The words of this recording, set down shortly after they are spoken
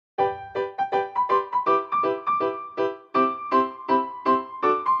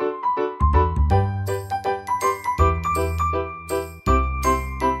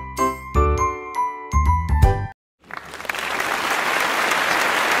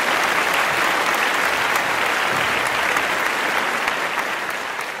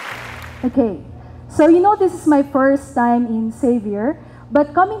Okay, so you know this is my first time in Xavier,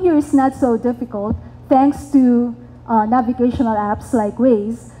 but coming here is not so difficult thanks to navigational apps like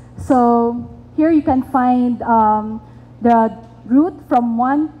Waze. So here you can find the route from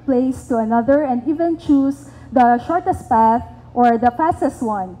one place to another and even choose the shortest path or the fastest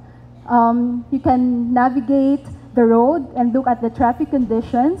one. You can navigate the road and look at the traffic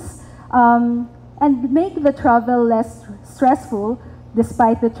conditions and make the travel less stressful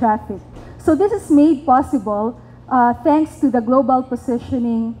despite the traffic. So this is made possible thanks to the Global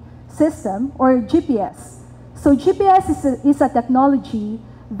Positioning System, or GPS. So GPS is a technology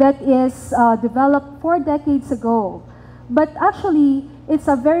that is developed 4 decades ago. But actually, it's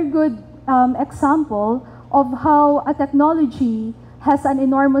a very good example of how a technology has an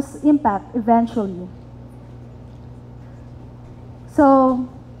enormous impact eventually. So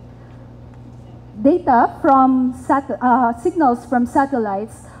data from signals from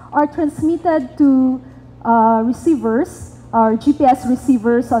satellites are transmitted to receivers, or GPS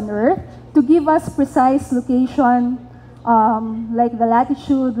receivers on Earth, to give us precise location, like the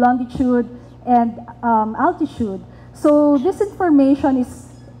latitude, longitude, and altitude. So this information is,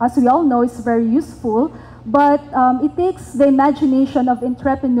 as we all know, is very useful, but it takes the imagination of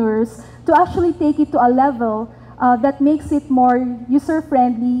entrepreneurs to actually take it to a level that makes it more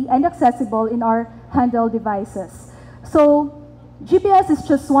user-friendly and accessible in our handheld devices. So GPS is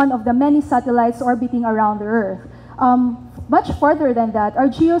just one of the many satellites orbiting around the Earth. Much further than that are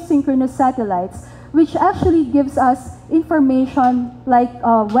geosynchronous satellites, which actually gives us information like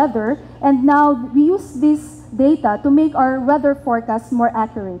weather, and now we use this data to make our weather forecast more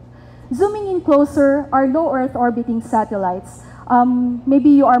accurate. Zooming in closer are low Earth orbiting satellites.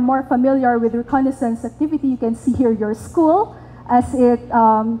 Maybe you are more familiar with reconnaissance activity. You can see here your school as it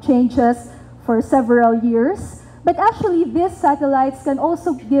changes for several years. But actually, these satellites can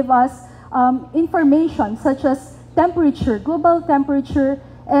also give us information such as temperature, global temperature,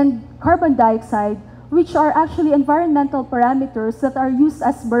 and carbon dioxide, which are actually environmental parameters that are used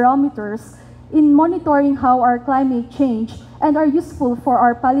as barometers in monitoring how our climate change and are useful for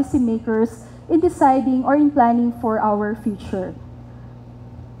our policymakers in deciding or in planning for our future.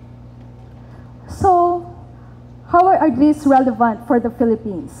 So, how are these relevant for the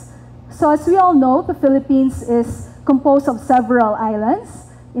Philippines? So as we all know, the Philippines is composed of several islands.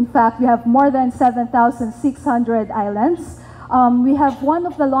 In fact, we have more than 7,600 islands. We have one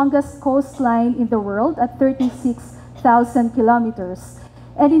of the longest coastline in the world at 36,000 kilometers.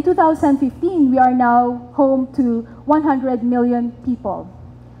 And in 2015, we are now home to 100 million people.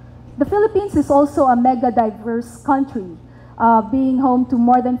 The Philippines is also a mega diverse country, being home to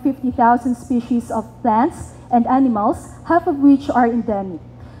more than 50,000 species of plants and animals, half of which are endemic.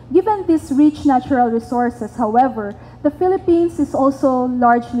 Given these rich natural resources, however, the Philippines is also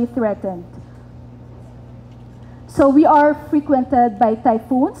largely threatened. So we are frequented by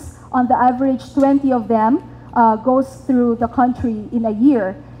typhoons. On the average, 20 of them goes through the country in a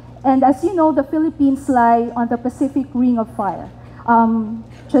year. And as you know, the Philippines lie on the Pacific Ring of Fire.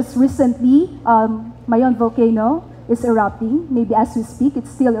 Just recently, Mayon volcano is erupting. Maybe as we speak,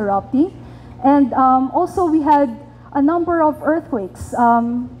 it's still erupting. And also we had a number of earthquakes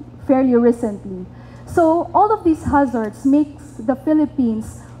fairly recently. So all of these hazards makes the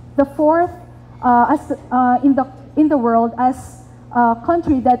Philippines the fourth in the world as a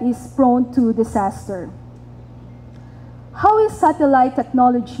country that is prone to disaster. How is satellite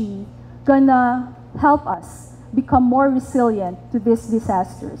technology gonna help us become more resilient to these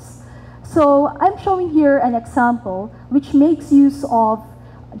disasters? So I'm showing here an example which makes use of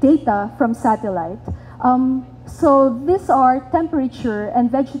data from satellite. So these are temperature and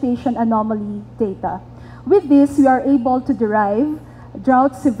vegetation anomaly data. With this, we are able to derive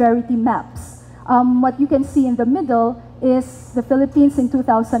drought severity maps. What you can see in the middle is the Philippines in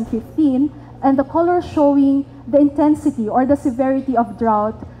 2015, and the color showing the intensity or the severity of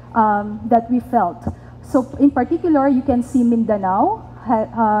drought that we felt. So in particular, you can see Mindanao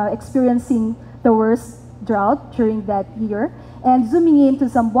experiencing the worst drought during that year. And zooming into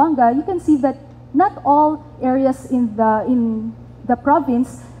Zamboanga, you can see that not all areas in the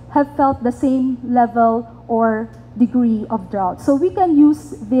province have felt the same level or degree of drought. So we can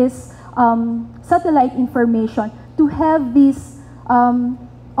use this satellite information to have this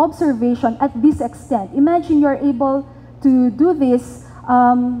observation at this extent. Imagine you're able to do this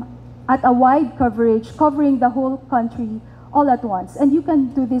at a wide coverage, covering the whole country all at once. And you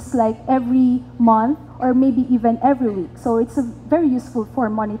can do this like every month or maybe even every week. So it's very useful for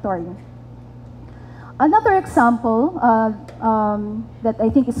monitoring. Another example that I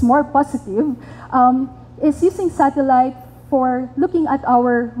think is more positive is using satellite for looking at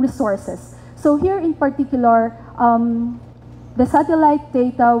our resources. So here in particular, the satellite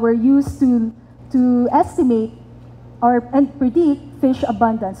data were used to estimate and predict fish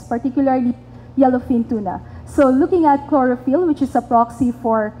abundance, particularly yellowfin tuna. So looking at chlorophyll, which is a proxy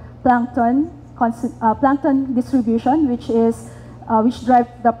for plankton distribution, which drives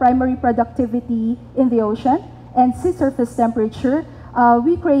the primary productivity in the ocean, and sea surface temperature,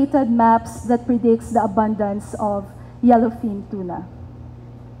 we created maps that predicts the abundance of yellowfin tuna.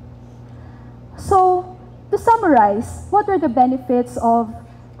 So to summarize, what are the benefits of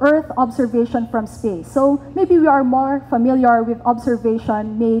Earth observation from space? So maybe we are more familiar with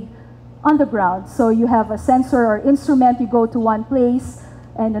observation made on the ground. So you have a sensor or instrument, you go to one place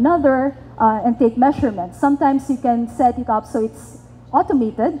and another and take measurements. Sometimes you can set it up so it's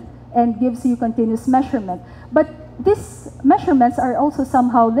automated and gives you continuous measurement. But these measurements are also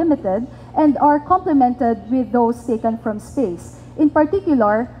somehow limited and are complemented with those taken from space. In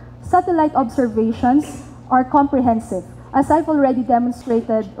particular, satellite observations are comprehensive. As I've already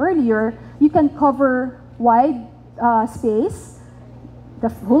demonstrated earlier, you can cover wide space, the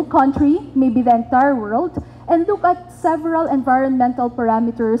whole country, maybe the entire world, and look at several environmental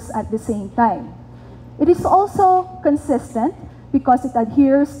parameters at the same time. It is also consistent because it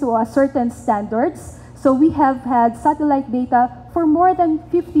adheres to a certain standards. So we have had satellite data for more than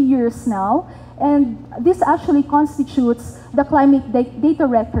 50 years now, and this actually constitutes the climate data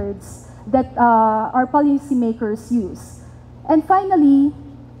records that our policymakers use. And finally,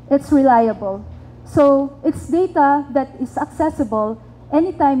 it's reliable. So it's data that is accessible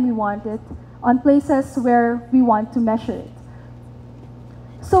anytime we want it, on places where we want to measure it.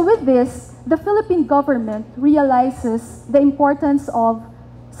 So with this, the Philippine government realizes the importance of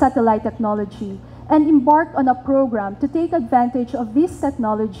satellite technology and embarked on a program to take advantage of this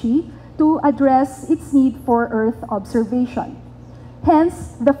technology to address its need for Earth observation.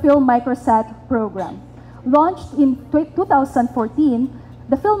 Hence, the PhilMicrosat program. Launched in 2014,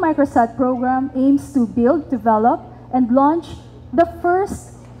 the PhilMicrosat program aims to build, develop, and launch the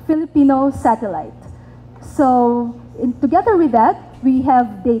first Filipino satellite. So together with that, we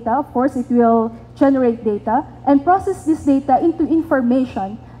have data. Of course, it will generate data and process this data into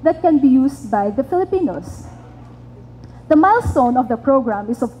information that can be used by the Filipinos. The milestone of the program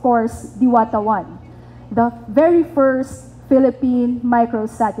is, of course, Diwata-1, the very first Philippine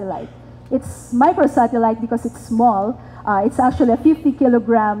microsatellite. It's microsatellite because it's small. It's actually a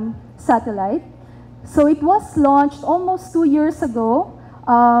 50-kilogram satellite. So it was launched almost 2 years ago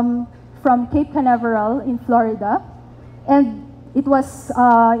from Cape Canaveral in Florida. And it was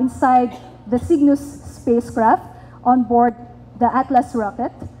inside the Cygnus spacecraft on board the Atlas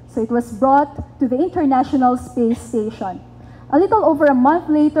rocket. So it was brought to the International Space Station. A little over a month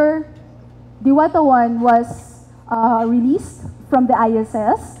later, Diwata-1 was released from the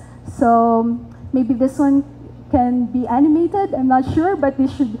ISS. So maybe this one can be animated, I'm not sure, but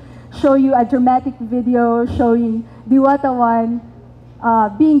this should show you a dramatic video showing Diwata-1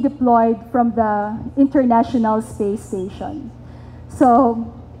 being deployed from the International Space Station.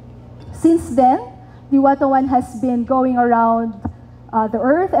 So since then, Diwata-1 has been going around the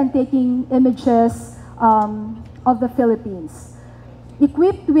Earth and taking images of the Philippines.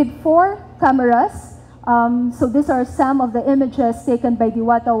 Equipped with 4 cameras, so these are some of the images taken by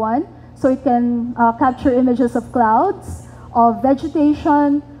Diwata-1. So it can capture images of clouds, of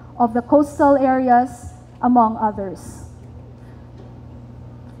vegetation, of the coastal areas, among others.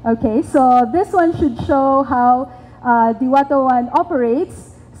 Okay, so this one should show how Diwata-1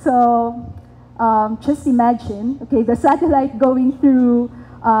 operates. So just imagine, okay, the satellite going through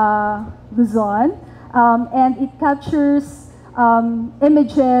Luzon, and it captures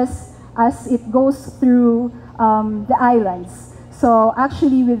images as it goes through the islands. So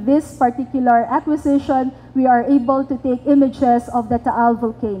actually with this particular acquisition, we are able to take images of the Taal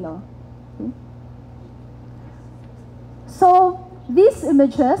volcano. Okay. So these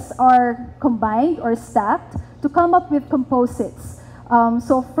images are combined or stacked to come up with composites.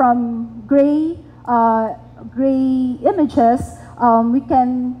 So from gray images, we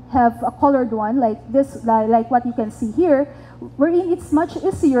can have a colored one like this, like what you can see here, wherein it's much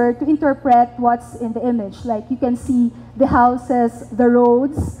easier to interpret what's in the image. Like you can see the houses, the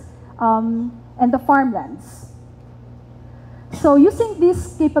roads, and the farmlands. So using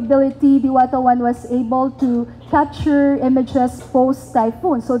this capability, Diwata-1 was able to capture images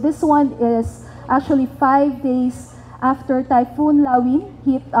post-typhoon. So this one is actually 5 days after Typhoon Lawin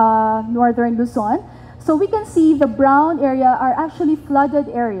hit northern Luzon. So we can see the brown area are actually flooded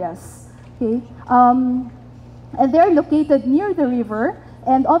areas. Okay? And they're located near the river,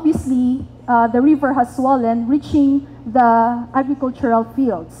 and obviously the river has swollen, reaching the agricultural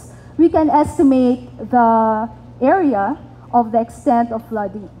fields. We can estimate the area of the extent of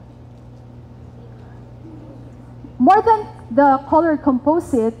flooding. More than the color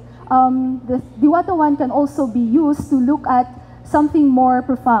composite, the Diwata one can also be used to look at something more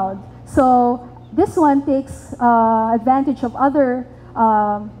profound. So this one takes advantage of other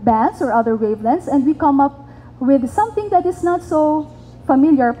bands or other wavelengths, and we come up with something that is not so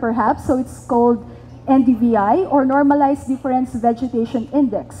familiar perhaps. So it's called NDVI, or Normalized Difference Vegetation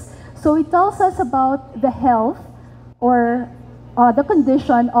Index. So it tells us about the health or the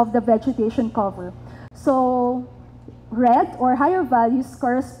condition of the vegetation cover. So red or higher values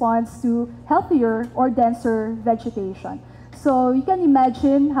corresponds to healthier or denser vegetation. So you can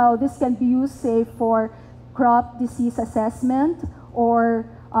imagine how this can be used, say, for crop disease assessment or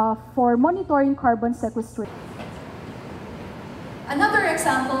for monitoring carbon sequestration. Another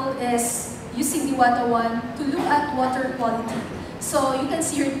example is using Diwata 1 to look at water quality. So you can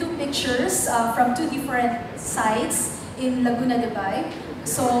see here two pictures from two different sites in Laguna de Bay.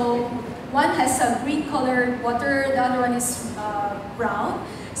 So one has a green colored water, the other one is brown.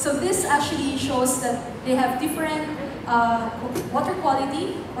 So this actually shows that they have different water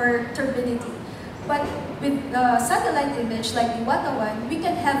quality or turbidity. But with satellite image like the Diwata one, we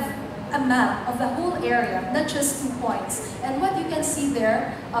can have a map of the whole area, not just 2 points. And what you can see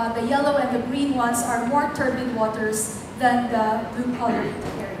there, the yellow and the green ones are more turbid waters than the blue colored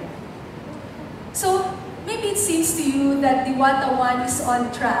area. So maybe it seems to you that the Diwata one is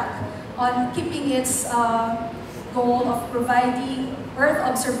on track on keeping its goal of providing Earth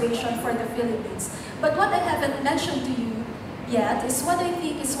observation for the Philippines. But what I haven't mentioned to you yet is what I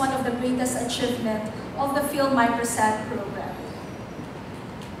think is one of the greatest achievements of the Field Microsat program.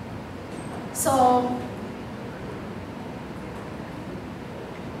 So,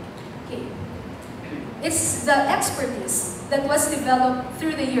 okay, it's the expertise that was developed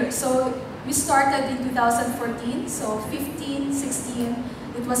through the years. So we started in 2014, so 15, 16,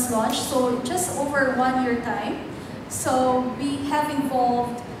 it was launched, so just over 1 year time. So we have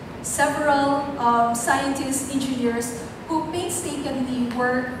involved several scientists, engineers who painstakingly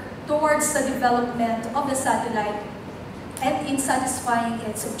work towards the development of the satellite and in satisfying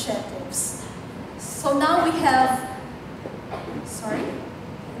its objectives. So now we have, sorry,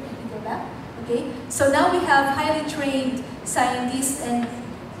 let me go back. Okay, so now we have highly trained scientists and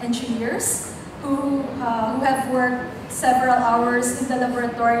engineers who have worked several hours in the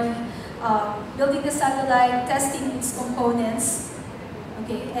laboratory, building the satellite, testing its components,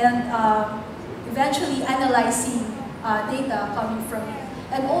 okay, and eventually analyzing data coming from it.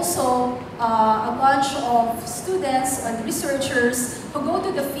 And also a bunch of students and researchers who go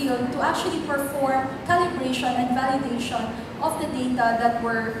to the field to actually perform calibration and validation of the data that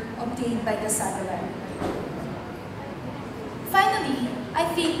were obtained by the satellite. Finally, I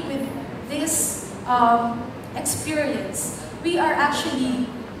think with this experience, we are actually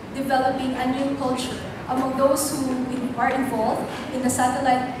developing a new culture among those who are involved in the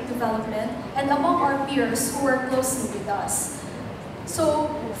satellite development and among our peers who work closely with us. So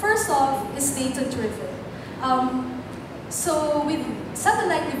first off is data-driven. So with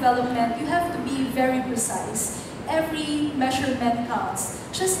satellite development, you have to be very precise. Every measurement counts.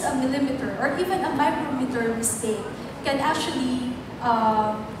 Just a millimeter or even a micrometer mistake can actually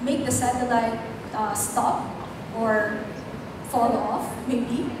make the satellite stop or fall off,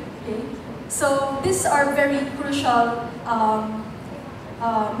 maybe. Okay? So these are very crucial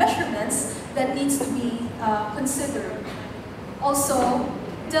measurements that needs to be considered. Also,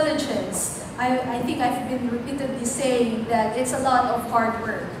 diligence. I think I've been repeatedly saying that it's a lot of hard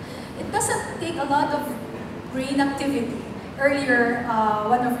work. It doesn't take a lot of brain activity. Earlier,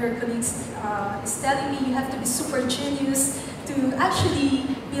 one of your colleagues is telling me you have to be super genius to actually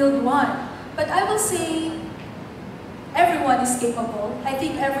build one. But I will say everyone is capable. I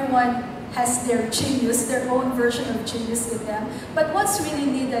think everyone has their genius, their own version of genius in them. But what's really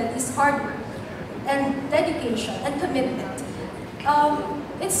needed is hard work and dedication and commitment.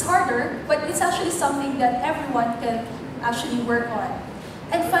 It's harder, but it's actually something that everyone can actually work on.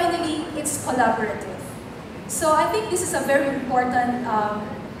 And finally, it's collaborative. So I think this is a very important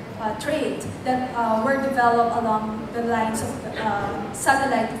trait that were developed along the lines of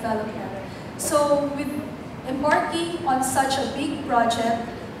satellite development. So with embarking on such a big project,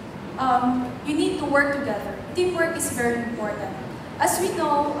 you need to work together. Teamwork is very important. As we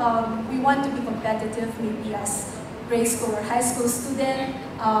know, we want to be competitive, maybe as grade school or high school student.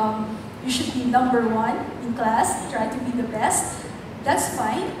 You should be #1 in class, try to be the best. That's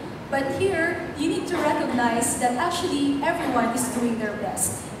fine. But here, you need to recognize that actually everyone is doing their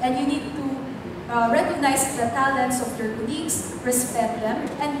best. And you need to recognize the talents of their colleagues, respect them,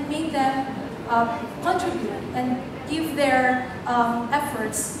 and make them contribute and give their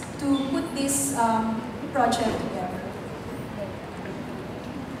efforts to put this project together.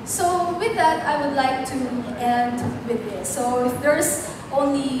 So with that, I would like to end with this. So if there's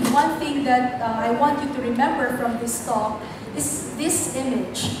only one thing that I want you to remember from this talk, is this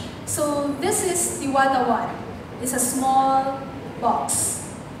image. So this is Diwata 1. It's a small box,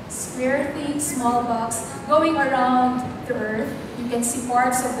 square thing, small box, going around the Earth. You can see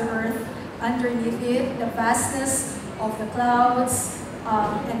parts of the Earth underneath it, the vastness of the clouds,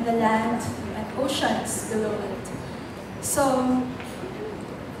 and the land and oceans below it. So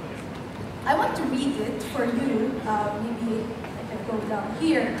I want to read it for you. Maybe I can go down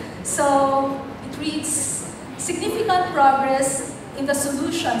here. So it reads, significant progress in the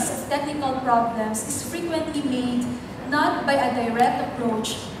solutions of technical problems is frequently made not by a direct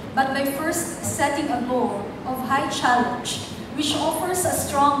approach, but by first setting a goal of high challenge, which offers a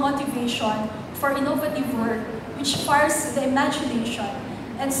strong motivation for innovative work, which fires the imagination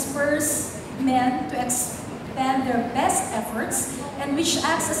and spurs men to expand their best efforts, and which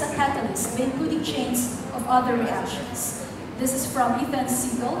acts as a catalyst by including chains of other reactions. This is from Ethan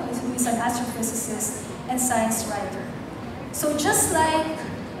Siegel, who is an astrophysicist and science writer. So just like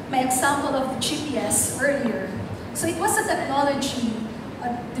my example of the GPS earlier, so it was a technology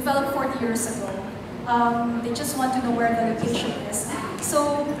developed 40 years ago. They just want to know where the location is.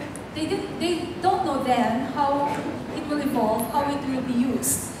 So they don't know then how it will evolve, how it will be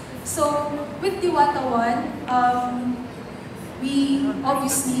used. So with Diwata 1, we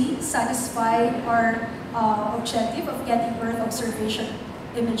obviously satisfied our objective of getting Earth observation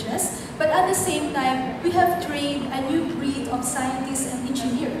images, but at the same time, we have trained a new breed of scientists and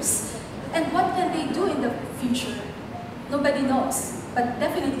engineers. And what can they do in the future? Nobody knows, but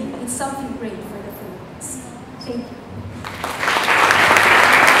definitely it's something great for the Philippines. Thank you.